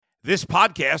This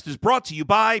podcast is brought to you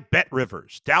by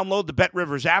BetRivers. Download the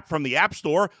BetRivers app from the App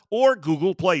Store or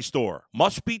Google Play Store.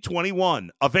 Must be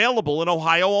 21. Available in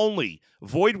Ohio only.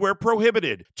 Void where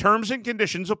prohibited. Terms and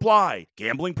conditions apply.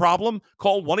 Gambling problem?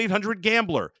 Call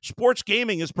 1-800-GAMBLER. Sports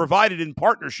gaming is provided in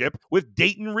partnership with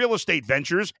Dayton Real Estate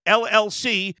Ventures,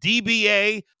 LLC,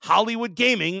 DBA, Hollywood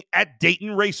Gaming at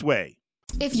Dayton Raceway.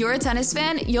 If you're a tennis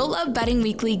fan, you'll love Betting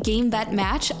Weekly Game Bet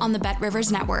Match on the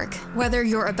BetRivers Network. Whether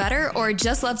you're a bettor or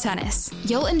just love tennis,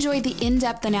 you'll enjoy the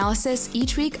in-depth analysis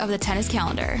each week of the tennis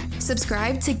calendar.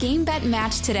 Subscribe to Game Bet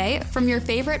Match today from your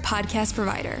favorite podcast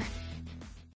provider.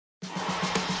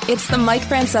 It's the Mike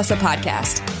Francesa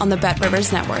Podcast on the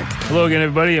BetRivers Network. Hello again,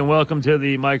 everybody, and welcome to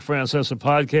the Mike Francesa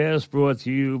Podcast, brought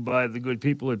to you by the good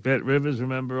people at BetRivers.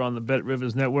 Remember, on the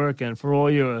BetRivers Network, and for all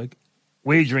your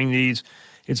wagering needs,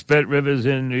 it's BetRivers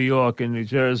in New York and New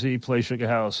Jersey, Play Sugar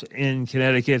House in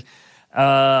Connecticut.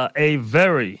 A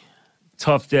very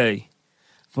tough day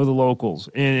for the locals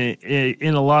in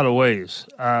a lot of ways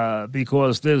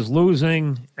because there's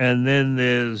losing and then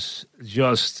there's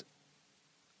just,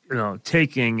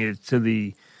 taking it to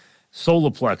the solar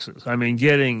plexus. I mean,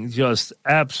 getting just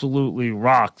absolutely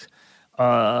rocked.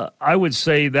 I would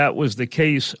say that was the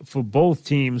case for both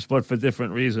teams, but for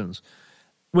different reasons.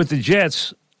 With the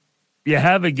Jets, you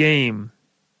have a game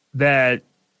that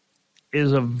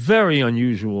is a very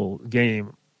unusual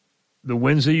game. The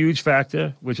wind's a huge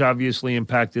factor, which obviously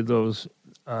impacted those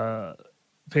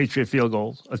Patriot field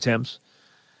goal attempts.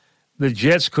 The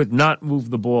Jets could not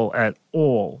move the ball at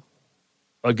all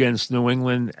against New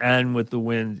England and with the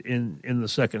wind in the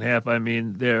second half. I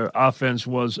mean, their offense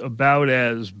was about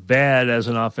as bad as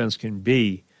an offense can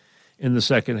be in the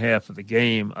second half of the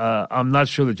game. I'm not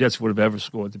sure the Jets would have ever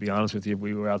scored, to be honest with you, if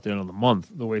we were out there in the month,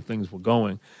 the way things were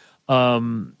going.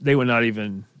 They were not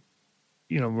even,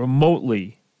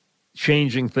 remotely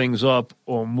changing things up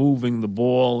or moving the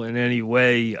ball in any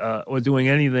way or doing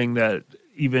anything that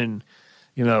even,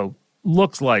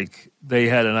 looked like they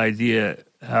had an idea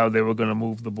how they were going to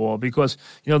move the ball. Because,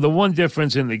 the one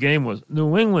difference in the game was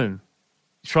New England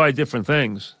tried different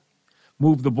things,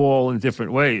 moved the ball in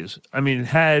different ways. I mean, it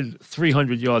had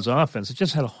 300 yards of offense. It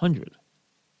just had 100.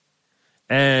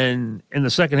 And in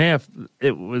the second half,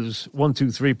 it was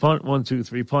 1-2-3 punt,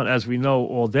 1-2-3 punt, as we know,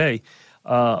 all day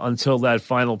until that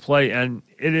final play. And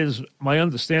it is my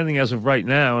understanding as of right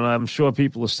now, and I'm sure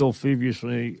people are still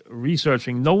feverishly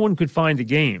researching, no one could find a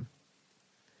game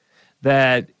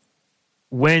that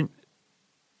went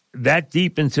that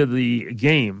deep into the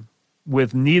game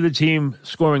with neither team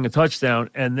scoring a touchdown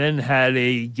and then had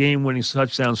a game-winning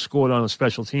touchdown scored on a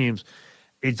special teams.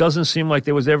 It doesn't seem like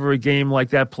there was ever a game like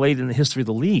that played in the history of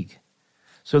the league.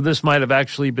 So this might have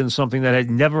actually been something that had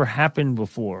never happened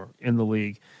before in the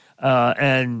league.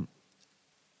 And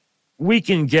we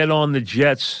can get on the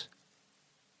Jets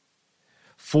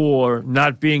for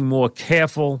not being more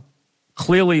careful.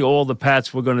 Clearly, all the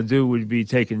Pats were going to do would be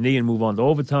take a knee and move on to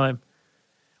overtime.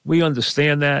 We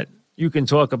understand that. You can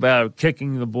talk about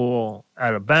kicking the ball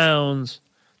out of bounds,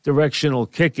 directional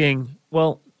kicking.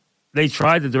 Well, they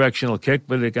tried the directional kick,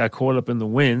 but it got caught up in the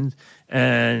wind,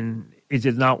 and it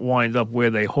did not wind up where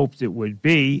they hoped it would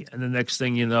be. And the next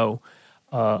thing you know,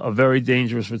 a very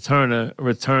dangerous returner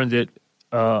returned it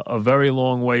a very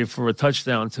long way for a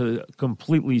touchdown to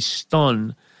completely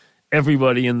stun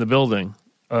everybody in the building,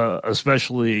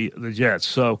 especially the Jets.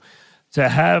 So to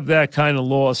have that kind of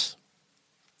loss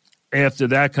after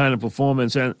that kind of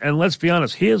performance, and let's be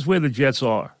honest, here's where the Jets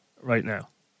are right now.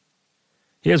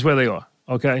 Here's where they are,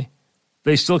 okay?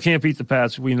 They still can't beat the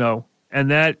Pats, we know,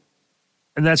 and that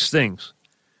stings.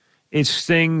 It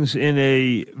stings in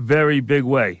a very big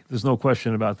way. There's no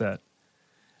question about that.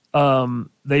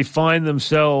 They find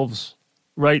themselves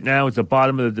right now at the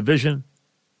bottom of the division.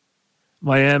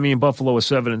 Miami and Buffalo are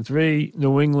 7-3.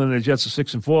 New England and the Jets are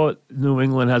 6-4. New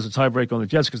England has a tiebreak on the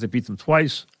Jets because they beat them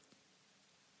twice.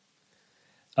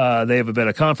 They have a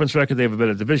better conference record, they have a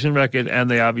better division record, and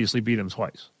they obviously beat them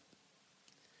twice.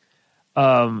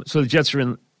 So the Jets are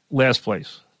in last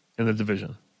place in the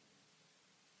division.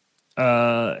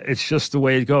 It's just the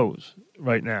way it goes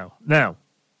right now. Now,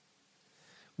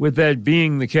 with that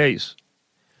being the case,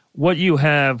 what you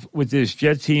have with this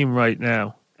Jet team right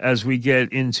now, as we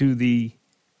get into the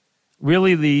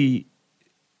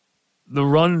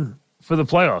run for the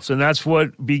playoffs, and that's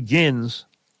what begins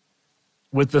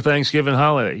with the Thanksgiving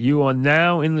holiday. You are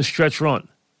now in the stretch run.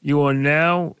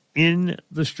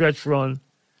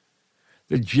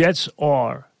 The Jets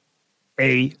are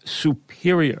a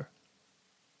superior,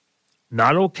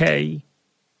 not okay,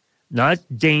 not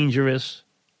dangerous,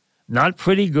 not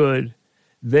pretty good.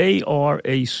 They are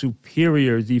a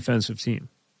superior defensive team.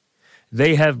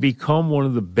 They have become one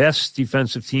of the best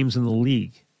defensive teams in the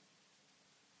league.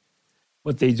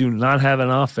 But they do not have an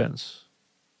offense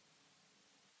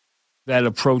that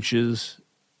approaches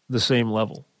the same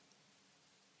level.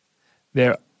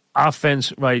 Their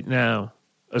offense right now,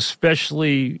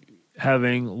 especially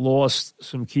having lost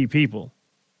some key people,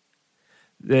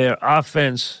 their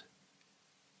offense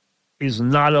is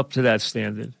not up to that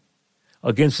standard.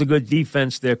 Against a good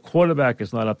defense, their quarterback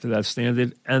is not up to that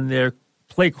standard, and their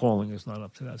play calling is not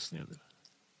up to that standard.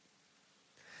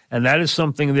 And that is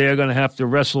something they're going to have to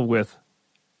wrestle with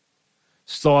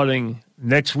starting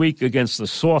next week against the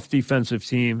soft defensive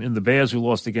team in the Bears, who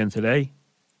lost again today.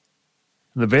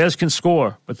 And the Bears can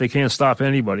score, but they can't stop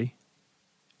anybody.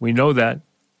 We know that.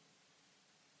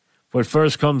 But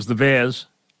first comes the Bears.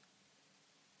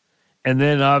 And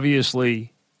then,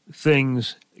 obviously,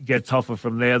 things get tougher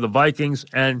from there. The Vikings,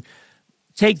 and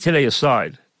take today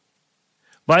aside,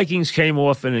 Vikings came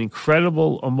off an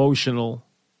incredible, emotional,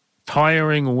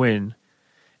 tiring win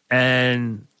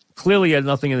and clearly had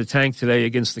nothing in the tank today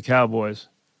against the Cowboys.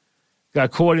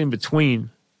 Got caught in between,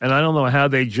 and I don't know how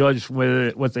they judged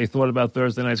what they thought about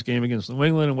Thursday night's game against New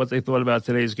England and what they thought about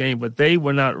today's game, but they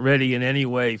were not ready in any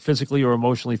way, physically or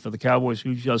emotionally, for the Cowboys,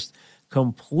 who just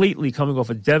completely, coming off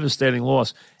a devastating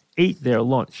loss, ate their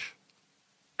lunch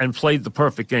and played the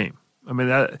perfect game. I mean,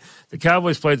 the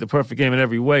Cowboys played the perfect game in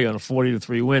every way on a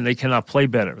 40-3 win. They cannot play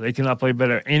better. They cannot play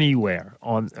better anywhere,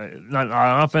 not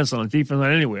on offense, on defense,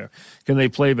 not anywhere can they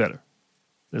play better.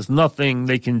 There's nothing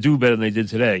they can do better than they did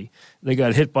today. They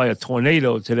got hit by a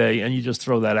tornado today, and you just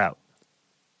throw that out.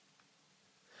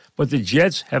 But the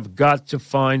Jets have got to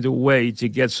find a way to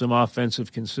get some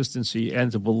offensive consistency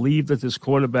and to believe that this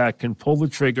quarterback can pull the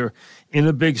trigger in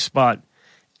a big spot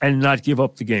and not give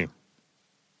up the game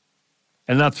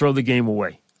and not throw the game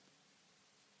away.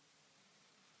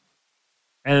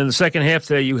 And in the second half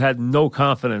today, you had no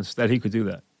confidence that he could do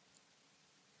that.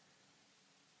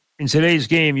 In today's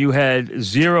game, you had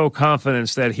zero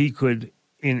confidence that he could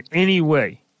in any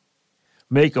way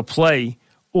make a play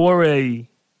or a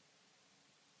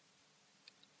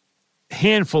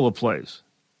handful of plays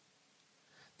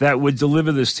that would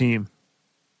deliver this team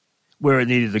where it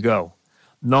needed to go.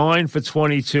 9 for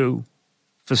 22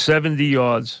 for 70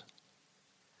 yards,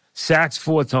 sacked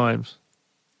 4 times,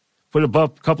 put a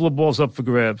couple of balls up for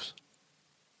grabs.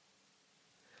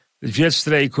 The Jets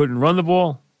today couldn't run the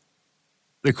ball.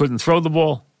 They couldn't throw the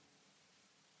ball.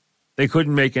 They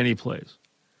couldn't make any plays.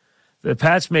 The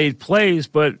Pats made plays,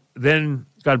 but then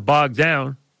got bogged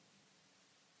down.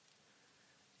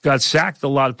 Got sacked a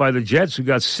lot by the Jets, who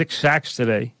got 6 sacks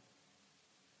today.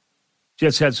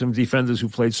 Jets had some defenders who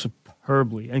played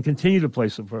superbly and continue to play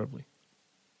superbly.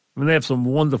 I mean, they have some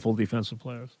wonderful defensive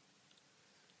players.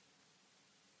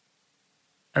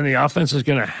 And the offense is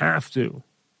going to have to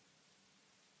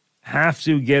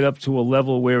get up to a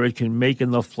level where it can make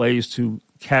enough plays to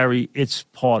carry its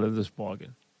part of this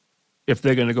bargain if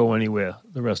they're going to go anywhere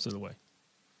the rest of the way.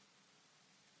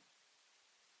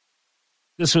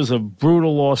 This was a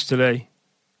brutal loss today.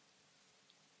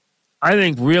 I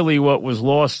think really what was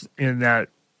lost in that,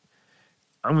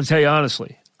 I'm going to tell you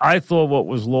honestly, I thought what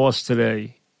was lost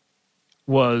today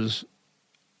was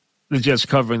the Jets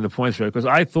covering the points rate, because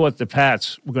I thought the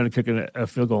Pats were going to kick a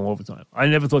field goal in overtime. I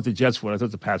never thought the Jets would. I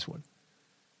thought the Pats would.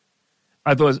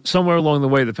 I thought somewhere along the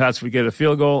way the Pats would get a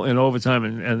field goal in overtime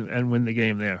and win the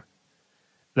game there.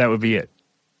 That would be it.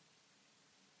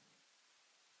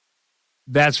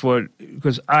 That's what,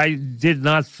 because I did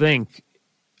not think,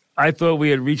 I thought we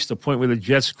had reached the point where the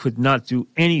Jets could not do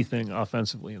anything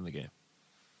offensively in the game.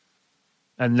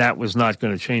 And that was not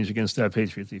going to change against that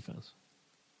Patriot defense.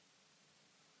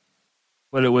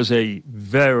 But it was a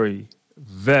very,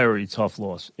 very tough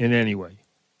loss in any way.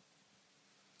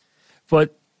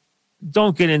 But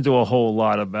don't get into a whole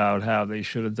lot about how they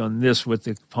should have done this with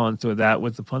the punt or that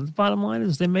with the punt. The bottom line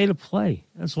is they made a play.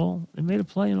 That's all. They made a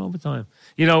play in overtime.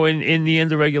 You know, in the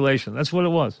end of regulation. That's what it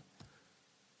was.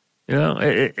 You know,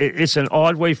 it's an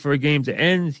odd way for a game to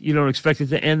end. You don't expect it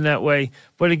to end that way.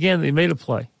 But again, they made a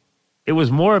play. It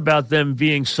was more about them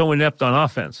being so inept on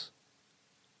offense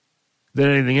than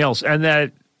anything else. And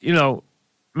that, you know,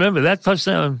 remember, that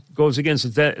touchdown goes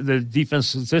against the defense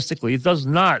statistically. It does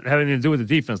not have anything to do with the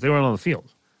defense. They weren't on the field.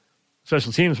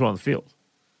 Special teams were on the field.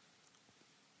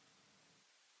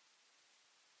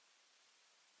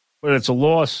 But it's a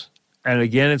loss. And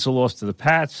again, it's a loss to the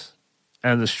Pats.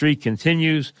 And the streak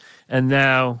continues. And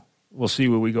now we'll see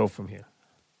where we go from here.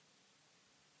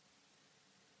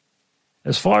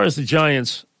 As far as the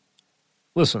Giants,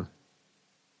 listen,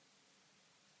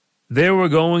 there were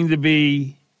going to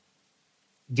be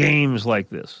games like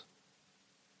this.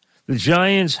 The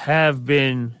Giants have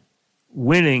been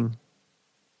winning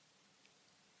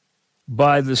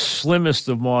by the slimmest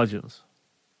of margins.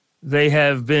 They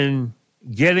have been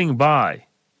getting by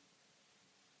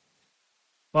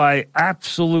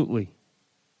absolutely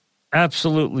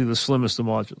the slimmest of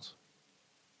margins.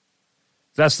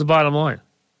 That's the bottom line.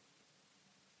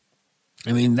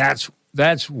 I mean, that's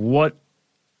what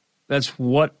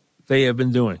they have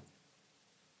been doing.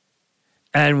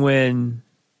 And when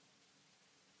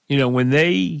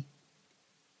they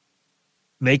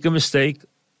make a mistake,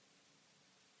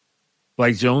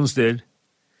 like Jones did,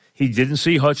 he didn't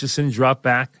see Hutchinson drop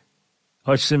back.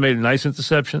 Hutchinson made a nice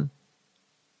interception.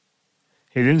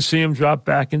 He didn't see him drop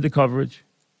back into coverage.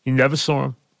 He never saw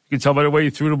him. You can tell by the way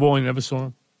he threw the ball, he never saw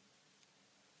him.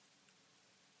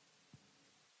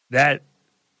 That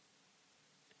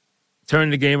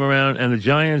turned the game around, and the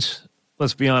Giants,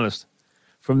 let's be honest,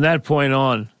 from that point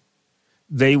on,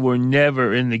 they were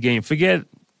never in the game. Forget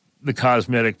the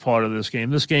cosmetic part of this game.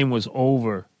 This game was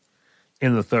over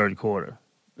in the third quarter.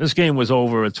 This game was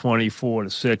over at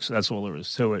 24-6. That's all there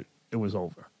is to it. It was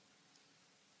over.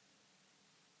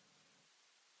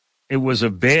 It was a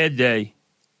bad day.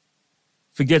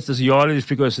 Forget this yardage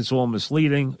because it's all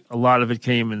misleading. A lot of it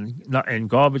came in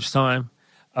garbage time.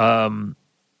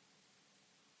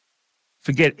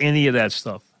 Forget any of that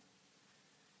stuff.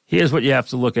 Here's what you have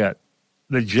to look at.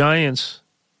 The Giants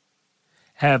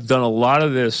have done a lot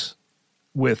of this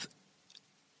with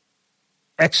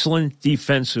excellent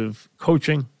defensive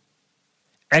coaching,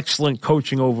 excellent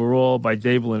coaching overall by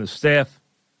Dable and his staff,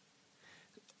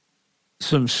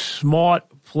 some smart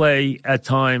play at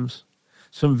times,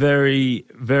 some very,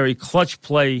 very clutch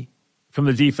play from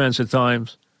the defense at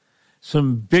times,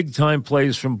 some big-time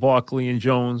plays from Barkley and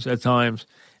Jones at times,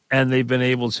 and they've been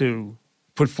able to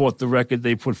put forth the record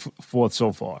they put forth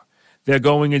so far. They're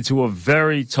going into a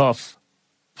very tough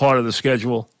part of the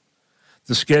schedule.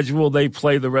 The schedule they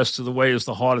play the rest of the way is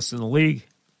the hardest in the league.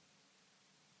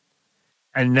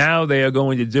 And now they are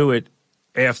going to do it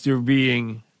after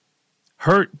being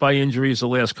hurt by injuries the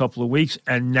last couple of weeks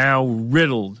and now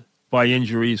riddled by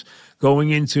injuries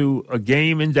going into a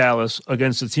game in Dallas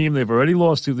against a team they've already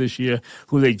lost to this year,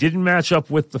 who they didn't match up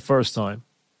with the first time,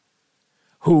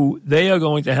 who they are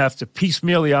going to have to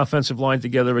piecemeal the offensive line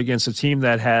together against a team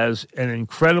that has an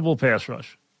incredible pass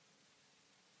rush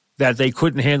that they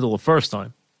couldn't handle the first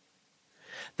time.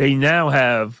 They now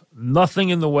have nothing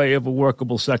in the way of a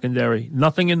workable secondary,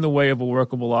 nothing in the way of a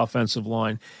workable offensive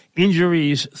line,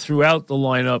 injuries throughout the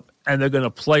lineup, and they're going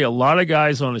to play a lot of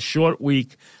guys on a short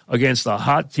week against a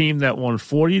hot team that won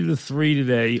 40-3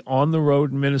 today on the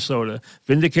road in Minnesota,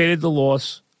 vindicated the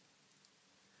loss,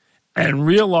 and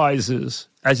realizes,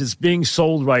 as it's being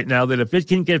sold right now, that if it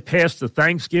can get past the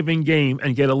Thanksgiving game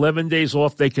and get 11 days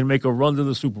off, they can make a run to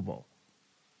the Super Bowl.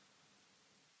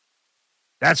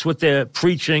 That's what they're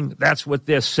preaching. That's what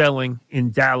they're selling in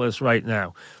Dallas right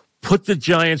now. Put the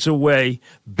Giants away,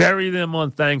 bury them on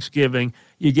Thanksgiving.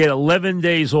 You get 11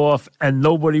 days off, and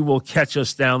nobody will catch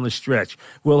us down the stretch.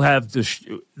 We'll have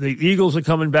the Eagles are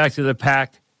coming back to the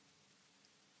pack.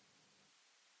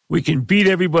 We can beat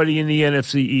everybody in the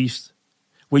NFC East.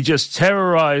 We just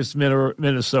terrorized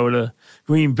Minnesota.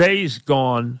 Green Bay's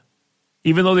gone.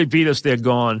 Even though they beat us, they're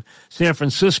gone. San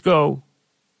Francisco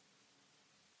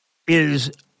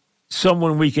is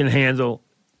someone we can handle.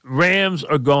 Rams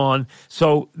are gone.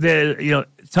 So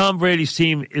Tom Brady's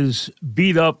team is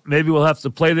beat up. Maybe we'll have to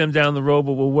play them down the road,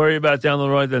 but we'll worry about down the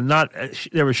road.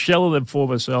 They're a shell of them for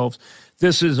themselves.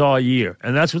 This is our year.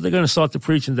 And that's what they're going to start to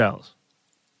preach in Dallas.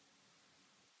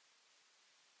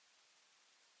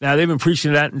 Now, they've been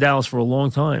preaching that in Dallas for a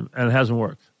long time, and it hasn't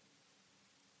worked.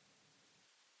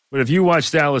 But if you watch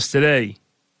Dallas today,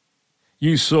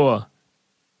 you saw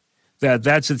that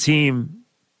that's a team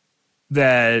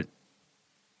that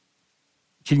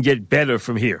can get better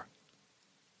from here.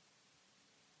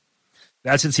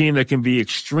 That's a team that can be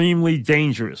extremely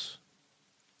dangerous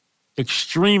the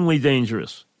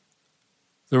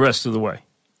rest of the way.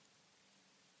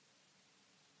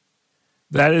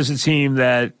 That is a team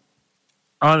that,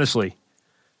 honestly,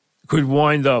 could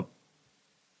wind up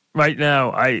right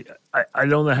now. I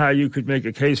don't know how you could make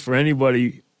a case for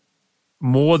anybody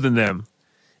more than them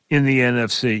in the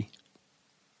NFC.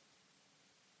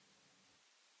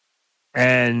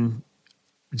 And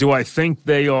do I think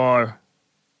they are,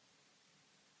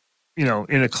 in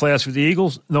a class with the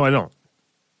Eagles? No, I don't.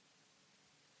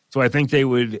 Do I think they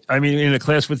would, in a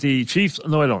class with the Chiefs?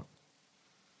 No, I don't.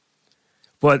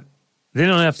 But they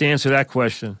don't have to answer that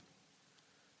question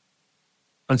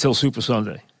until Super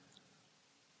Sunday.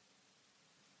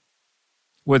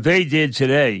 What they did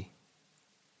today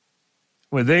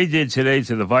what they did today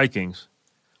to the Vikings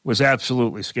was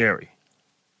absolutely scary.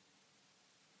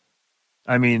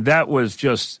 I mean, that was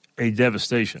just a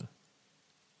devastation.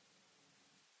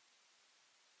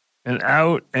 An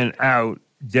out and out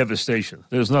devastation.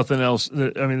 There's nothing else.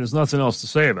 There's nothing else to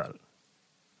say about it.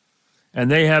 And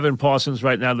they have in Parsons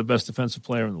right now the best defensive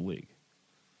player in the league.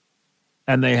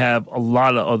 And they have a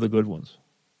lot of other good ones.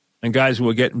 And guys who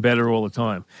are getting better all the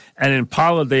time. And in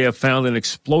Pollard, they have found an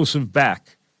explosive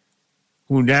back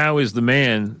who now is the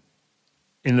man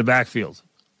in the backfield.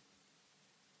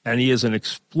 And he is an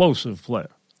explosive player.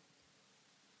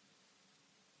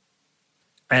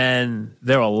 And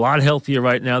they're a lot healthier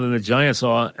right now than the Giants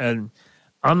are. And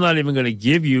I'm not even going to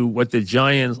give you what the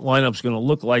Giants lineup's going to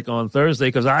look like on Thursday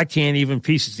because I can't even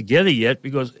piece it together yet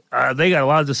because they got a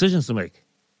lot of decisions to make.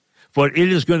 But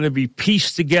it is going to be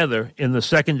pieced together in the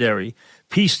secondary,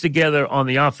 pieced together on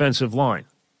the offensive line.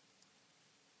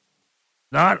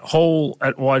 Not whole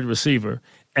at wide receiver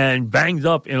and banged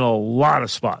up in a lot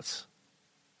of spots.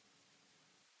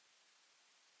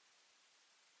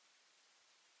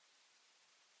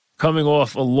 Coming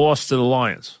off a loss to the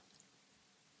Lions.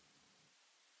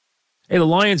 Hey, the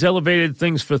Lions elevated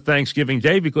things for Thanksgiving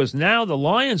Day because now the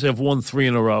Lions have won 3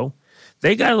 in a row.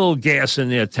 They got a little gas in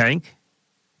their tank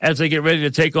as they get ready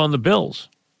to take on the Bills.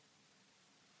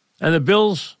 And the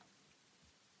Bills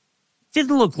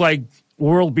didn't look like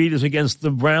world beaters against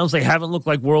the Browns. They haven't looked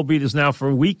like world beaters now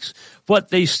for weeks, but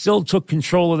they still took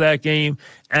control of that game.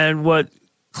 And what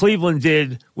Cleveland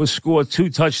did was score 2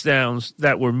 touchdowns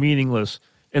that were meaningless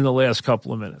in the last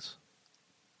couple of minutes.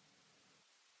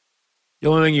 The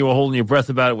only thing you were holding your breath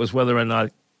about it was whether or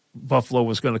not Buffalo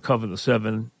was going to cover the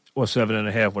 7 or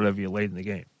 7.5, whatever you laid in the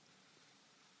game.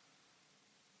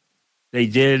 They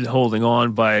did, holding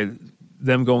on by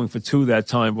them going for 2 that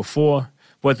time before,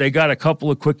 but they got a couple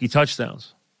of quickie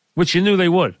touchdowns, which you knew they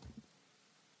would,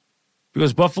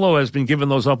 because Buffalo has been giving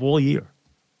those up all year.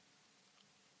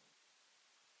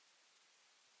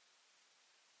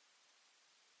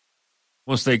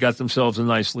 Once they got themselves a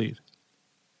nice lead.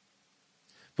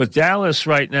 But Dallas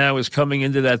right now is coming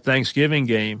into that Thanksgiving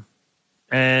game,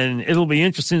 and it'll be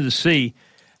interesting to see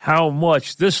how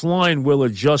much this line will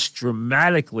adjust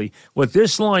dramatically. What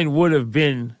this line would have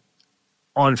been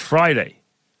on Friday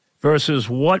versus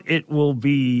what it will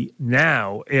be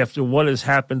now after what has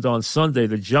happened on Sunday.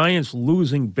 The Giants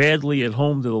losing badly at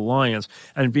home to the Lions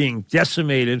and being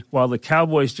decimated while the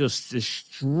Cowboys just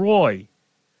destroy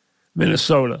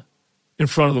Minnesota in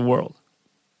front of the world.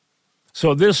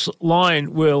 So this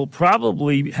line will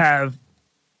probably have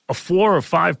a 4 or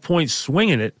 5 point swing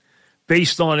in it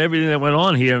based on everything that went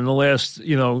on here in the last,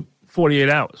 48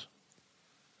 hours.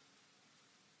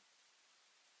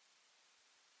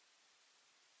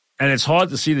 And it's hard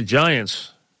to see the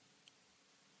Giants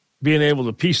being able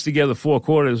to piece together 4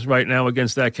 quarters right now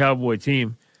against that Cowboy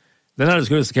team. They're not as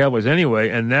good as the Cowboys anyway.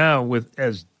 And now with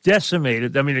as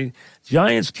decimated, the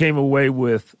Giants came away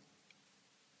with,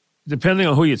 depending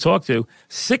on who you talk to,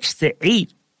 6 to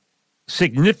 8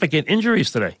 significant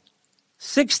injuries today.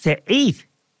 6 to 8.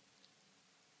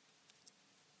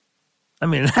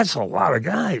 That's a lot of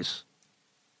guys.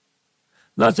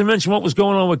 Not to mention what was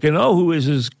going on with Gano, who is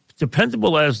as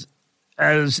dependable as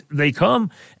they come.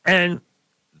 And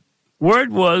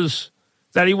word was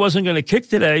that he wasn't going to kick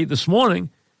today, this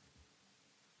morning.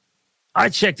 I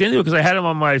checked into it because I had him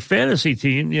on my fantasy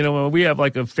team. We have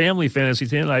like a family fantasy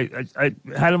team. I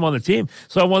had him on the team.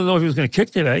 So I wanted to know if he was going to kick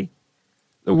today.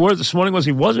 The word this morning was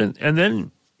he wasn't. And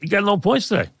then he got no points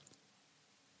today.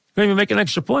 Couldn't even make an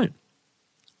extra point.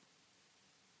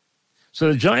 So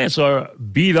the Giants are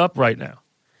beat up right now.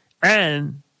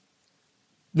 And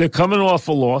they're coming off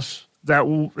a loss,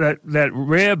 that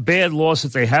rare bad loss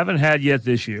that they haven't had yet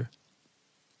this year.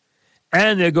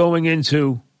 And they're going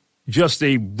into just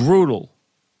a brutal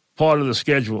part of the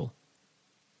schedule.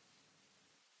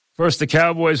 First, the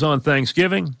Cowboys on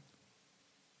Thanksgiving.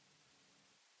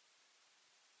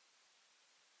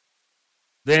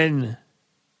 Then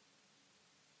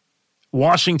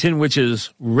Washington, which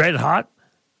is red hot,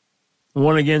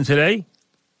 won again today.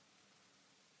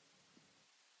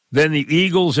 Then the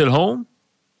Eagles at home.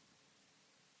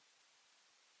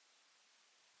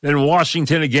 Then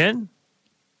Washington again.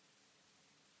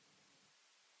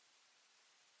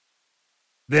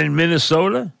 Then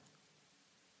Minnesota.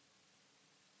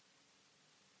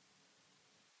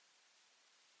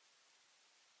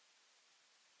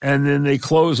 And then they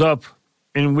close up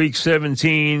in week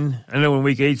 17. I know in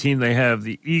week 18 they have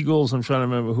the Eagles. I'm trying to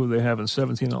remember who they have in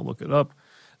 17. I'll look it up.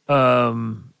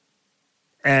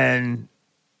 And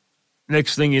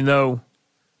next thing you know,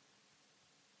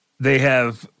 they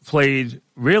have played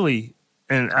really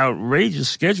an outrageous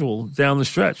schedule down the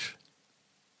stretch.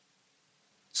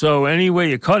 So any way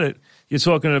you cut it, you're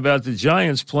talking about the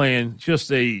Giants playing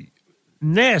just a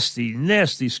nasty,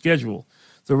 nasty schedule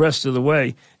the rest of the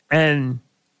way. And,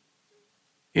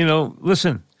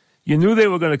 listen, you knew they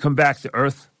were going to come back to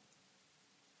earth.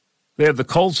 They have the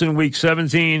Colts in week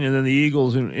 17 and then the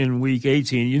Eagles in week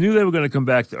 18. You knew they were going to come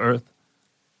back to earth.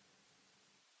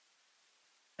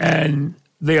 And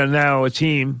they are now a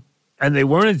team, and they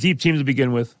weren't a deep team to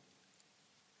begin with.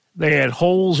 They had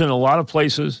holes in a lot of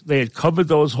places. They had covered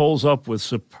those holes up with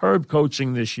superb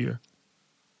coaching this year.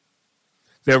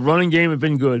 Their running game had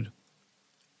been good.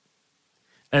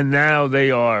 And now they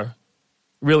are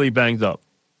really banged up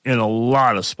in a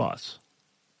lot of spots,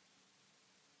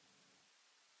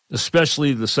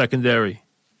 especially the secondary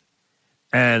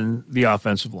and the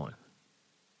offensive line.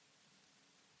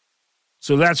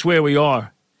 So that's where we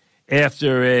are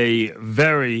after a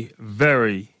very,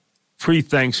 very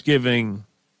pre-Thanksgiving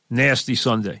nasty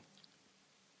Sunday.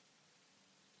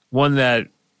 One that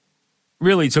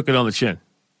really took it on the chin.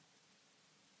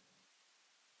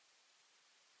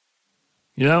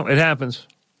 It happens.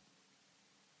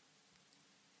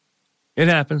 It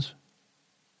happens.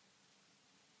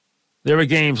 There are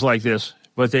games like this,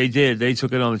 but they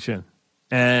took it on the chin.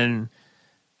 And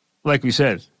like we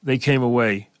said, they came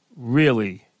away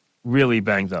really, really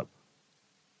banged up.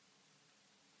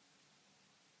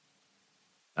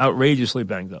 Outrageously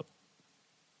banged up.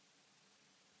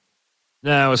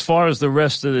 Now, as far as the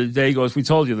rest of the day goes, we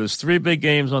told you there's 3 big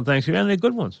games on Thanksgiving, and they're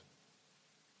good ones.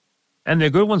 And they're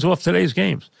good ones off today's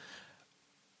games.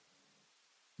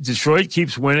 Detroit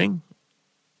keeps winning.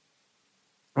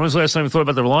 When was the last time we thought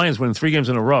about the Lions winning 3 games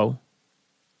in a row?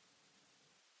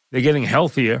 They're getting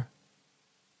healthier.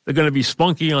 They're going to be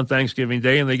spunky on Thanksgiving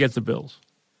Day, and they get the Bills.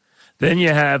 Then you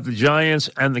have the Giants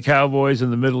and the Cowboys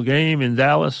in the middle game in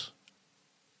Dallas.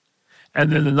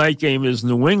 And then the night game is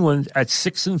New England at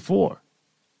 6-4.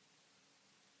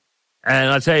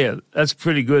 And I tell you, that's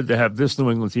pretty good to have this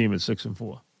New England team at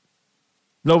 6-4.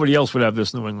 Nobody else would have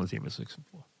this New England team at 6-4.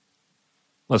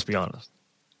 Let's be honest.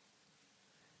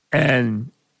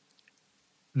 And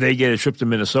they get a trip to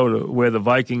Minnesota where the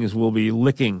Vikings will be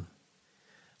licking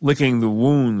the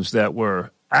wounds that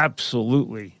were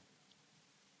absolutely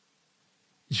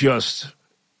just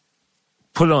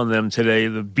put on them today,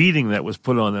 the beating that was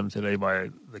put on them today by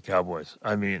the Cowboys.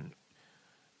 I mean,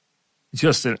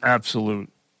 just an absolute,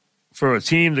 for a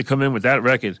team to come in with that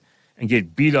record and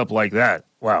get beat up like that,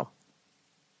 wow.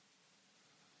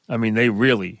 I mean, they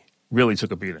really, really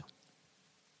took a beating.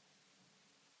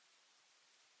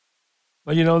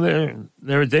 But,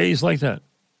 there are days like that.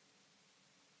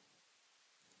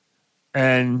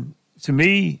 And to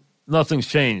me, nothing's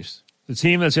changed. The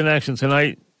team that's in action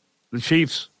tonight, the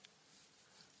Chiefs,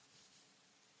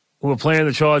 who are playing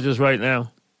the Chargers right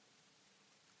now,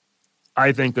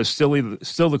 I think are still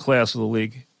the class of the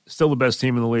league, still the best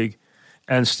team in the league,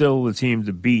 and still the team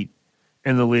to beat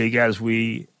in the league as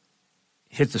we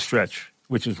hit the stretch,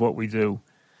 which is what we do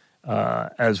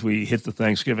as we hit the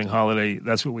Thanksgiving holiday.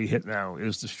 That's what we hit now,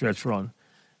 is the stretch run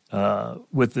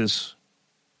with this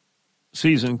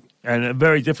season, and a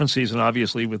very different season,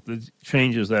 obviously, with the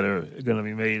changes that are going to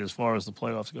be made as far as the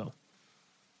playoffs go.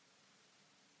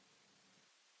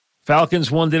 Falcons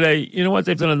won today. You know what?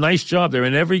 They've done a nice job. They're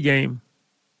in every game.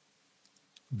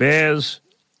 Bears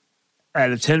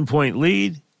had a 10-point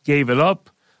lead, gave it up,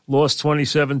 lost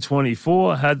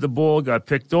 27-24, had the ball, got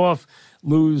picked off,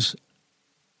 lose.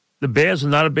 The Bears are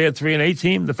not a bad 3-8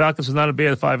 team. The Falcons are not a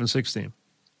bad 5-6 team.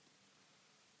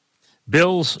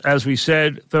 Bills, as we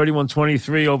said,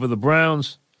 31-23 over the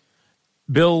Browns.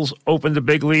 Bills opened a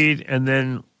big lead and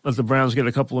then let the Browns get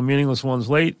a couple of meaningless ones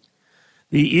late.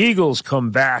 The Eagles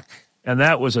come back, and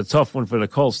that was a tough one for the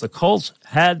Colts. The Colts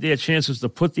had their chances to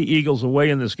put the Eagles away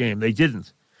in this game. They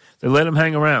didn't. They let them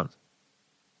hang around.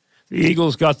 The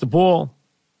Eagles got the ball.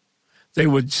 They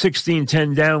were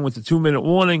 16-10 down with the 2-minute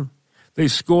warning. They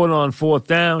scored on fourth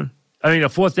down. A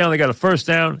fourth down, they got a first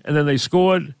down, and then they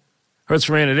scored. Hurts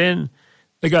ran it in.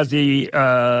 They got the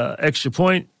extra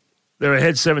point. They're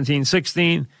ahead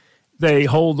 17-16. They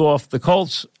hold off the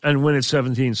Colts and win it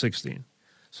 17-16.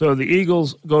 So the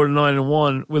Eagles go to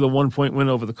 9-1 with a 1-point win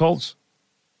over the Colts.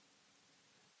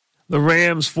 The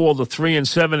Rams fall to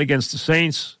 3-7 against the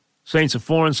Saints. Saints are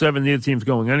 4-7. Neither team's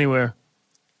going anywhere.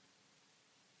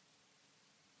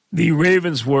 The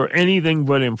Ravens were anything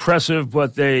but impressive,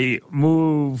 but they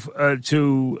move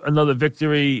to another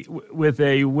victory with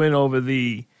a win over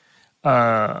the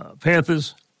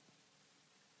Panthers.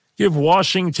 Give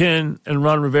Washington and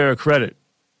Ron Rivera credit.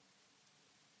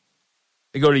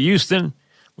 They go to Houston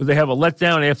Would they have a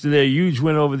letdown after their huge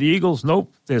win over the Eagles?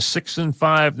 Nope. They're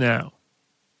 6-5 now.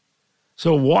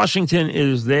 So Washington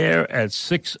is there at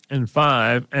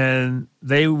 6-5, and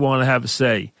they want to have a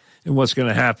say in what's going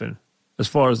to happen as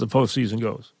far as the postseason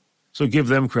goes. So give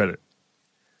them credit.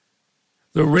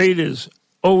 The Raiders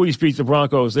always beat the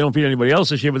Broncos. They don't beat anybody else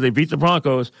this year, but they beat the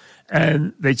Broncos,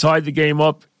 and they tied the game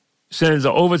up, sent it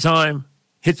to overtime,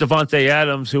 hit Devontae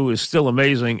Adams, who is still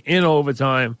amazing, in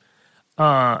overtime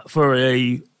for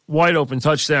a wide-open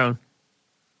touchdown.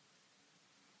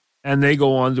 And they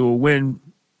go on to a win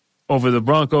over the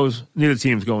Broncos. Neither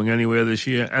team's going anywhere this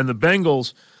year. And the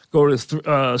Bengals go to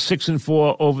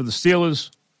 6-4 over the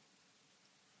Steelers.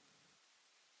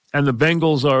 And the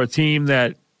Bengals are a team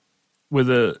that, with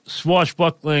a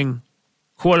swashbuckling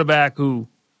quarterback who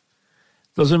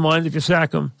doesn't mind if you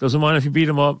sack him, doesn't mind if you beat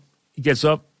him up. He gets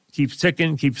up, keeps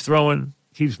ticking, keeps throwing,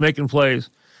 keeps making plays.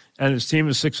 And his team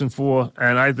is 6-4,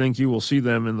 and I think you will see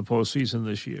them in the postseason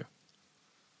this year.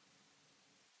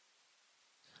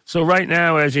 So right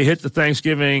now, as you hit the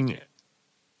Thanksgiving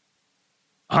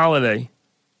holiday,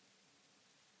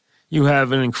 you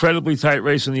have an incredibly tight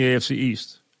race in the AFC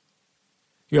East.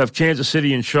 You have Kansas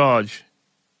City in charge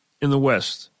in the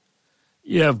West.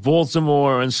 You have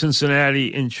Baltimore and Cincinnati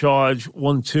in charge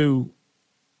 1-2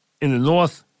 in the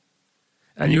North.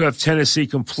 And you have Tennessee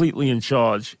completely in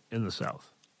charge in the South.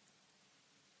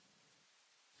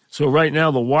 So right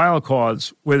now, the wild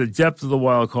cards, where the depth of the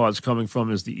wild cards coming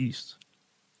from is the East.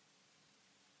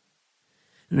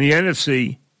 In the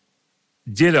NFC,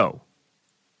 ditto.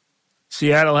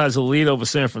 Seattle has a lead over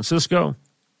San Francisco.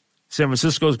 San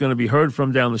Francisco is going to be heard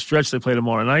from down the stretch. They play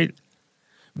tomorrow night.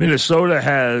 Minnesota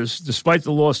has, despite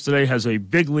the loss today, has a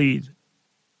big lead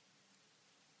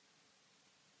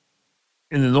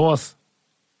in the North.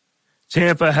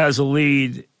 Tampa has a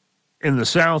lead in the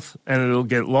South, and it'll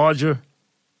get larger.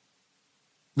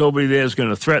 Nobody there is going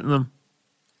to threaten them.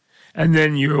 And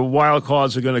then your wild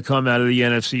cards are going to come out of the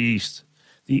NFC East.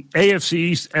 The AFC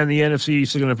East and the NFC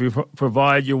East are going to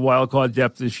provide your wild card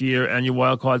depth this year and your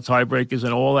wild card tiebreakers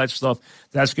and all that stuff.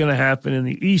 That's going to happen in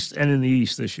the East and in the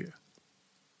East this year,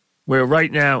 where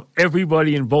right now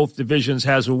everybody in both divisions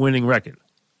has a winning record.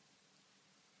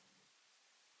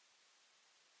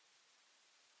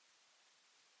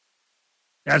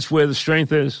 That's where the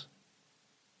strength is.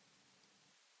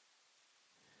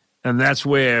 And that's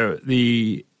where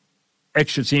the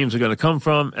extra teams are going to come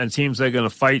from, and teams that are going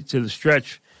to fight to the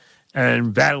stretch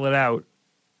and battle it out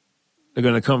are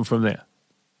going to come from there.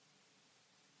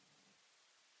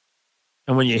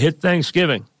 And when you hit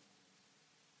Thanksgiving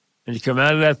and you come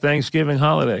out of that Thanksgiving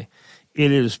holiday,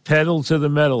 it is pedal to the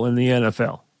metal in the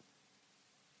NFL.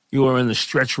 You are in the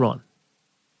stretch run.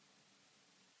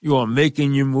 You are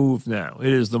making your move now.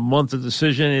 It is the month of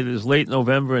decision. It is late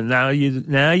November, and now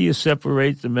you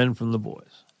separate the men from the boys.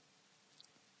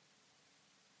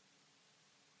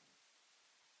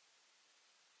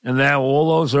 And now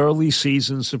all those early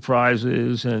season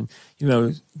surprises and,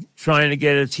 trying to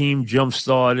get a team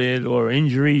jump-started or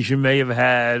injuries you may have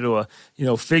had or,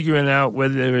 figuring out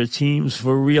whether there are teams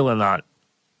for real or not.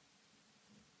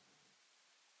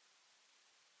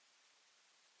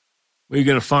 Well, you're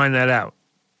going to find that out.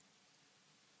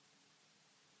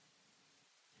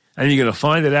 And you're going to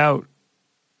find it out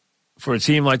for a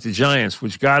team like the Giants,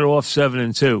 which got off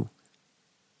 7-2.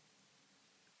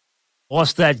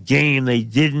 Lost that game they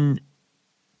didn't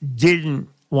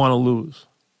want to lose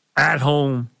at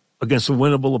home against a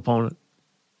winnable opponent.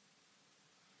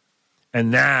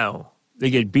 And now they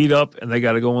get beat up and they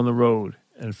got to go on the road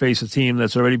and face a team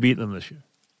that's already beaten them this year.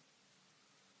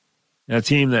 And a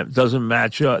team that doesn't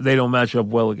match up, they don't match up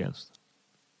well against.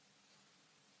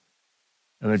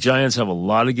 And the Giants have a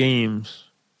lot of games.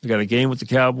 They got a game with the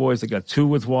Cowboys. They got 2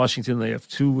 with Washington. They have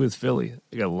 2 with Philly.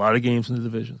 They got a lot of games in the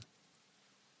division.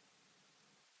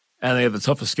 And they have the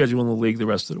toughest schedule in the league the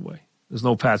rest of the way. There's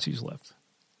no patsies left.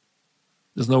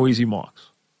 There's no easy marks.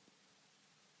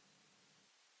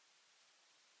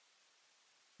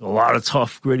 A lot of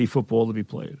tough, gritty football to be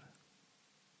played.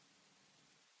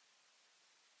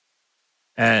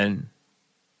 And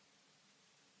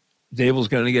Dable's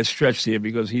going to get stretched here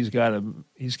because he's got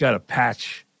a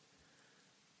patch.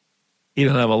 He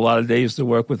doesn't have a lot of days to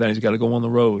work with, and he's got to go on the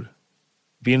road.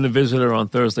 Being the visitor on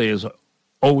Thursday is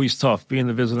always tough. Being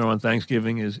the visitor on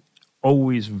Thanksgiving is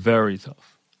always very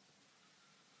tough.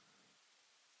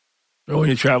 But when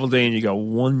you travel day and you got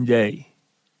one day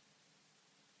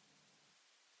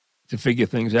to figure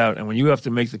things out, and when you have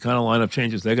to make the kind of lineup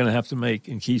changes they're going to have to make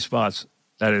in key spots,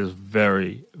 that is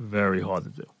very, very hard to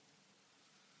do.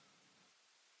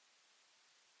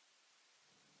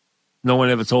 No one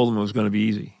ever told them it was going to be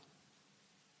easy.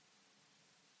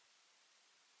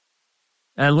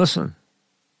 And listen,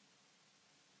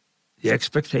 the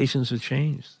expectations have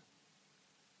changed.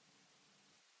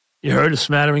 You heard a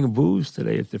smattering of boos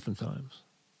today at different times.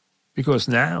 Because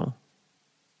now,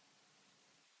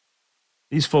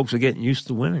 these folks are getting used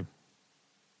to winning.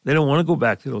 They don't want to go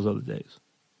back to those other days.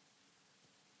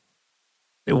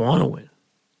 They want to win.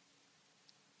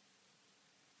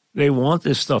 They want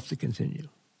this stuff to continue.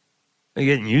 They're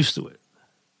getting used to it.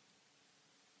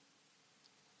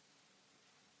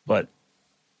 But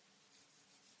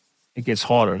it gets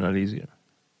harder, not easier.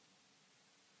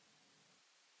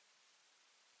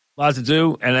 A lot to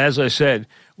do. And as I said,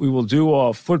 we will do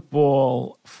our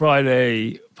Football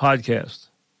Friday podcast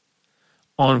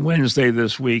on Wednesday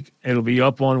this week. It'll be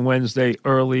up on Wednesday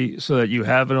early so that you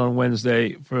have it on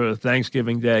Wednesday for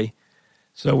Thanksgiving Day.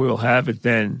 So we'll have it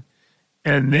then.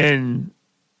 And then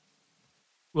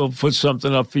we'll put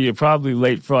something up for you probably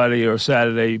late Friday or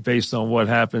Saturday based on what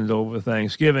happened over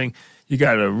Thanksgiving. You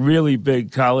got a really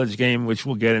big college game, which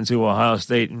we'll get into. Ohio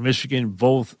State and Michigan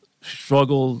both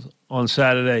struggled on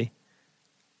Saturday,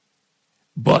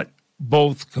 but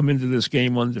both come into this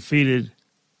game undefeated.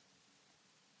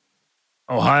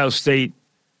 Ohio State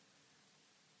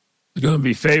is going to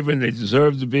be favored, and they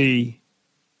deserve to be.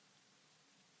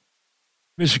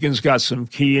 Michigan's got some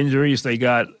key injuries they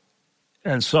got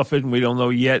and suffered, and we don't know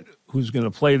yet who's going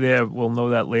to play there. We'll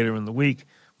know that later in the week.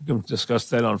 We're going to discuss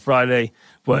that on Friday.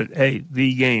 But, hey,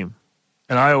 the game.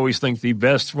 And I always think the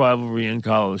best rivalry in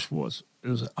college sports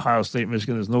is Ohio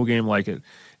State-Michigan. There's no game like it.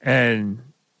 And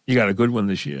you got a good one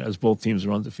this year, as both teams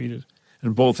are undefeated.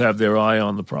 And both have their eye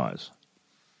on the prize.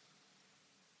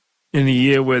 In a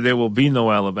year where there will be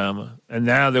no Alabama, and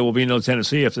now there will be no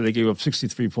Tennessee after they gave up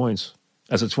 63 points.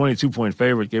 As a 22-point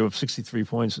favorite, gave up 63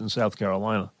 points in South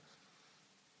Carolina.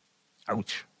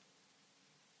 Ouch.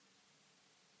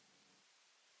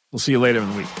 We'll see you later in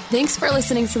the week. Thanks for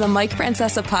listening to the Mike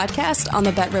Francesa podcast on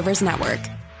the Bet Rivers Network.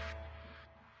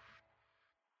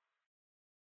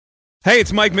 Hey,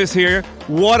 it's Mike Miss here.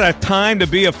 What a time to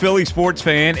be a Philly sports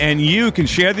fan, and you can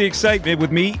share the excitement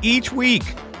with me each week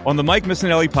on the Mike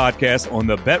Missanelli podcast on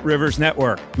the Bet Rivers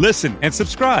Network. Listen and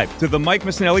subscribe to the Mike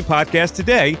Missanelli podcast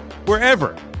today,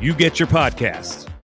 wherever you get your podcasts.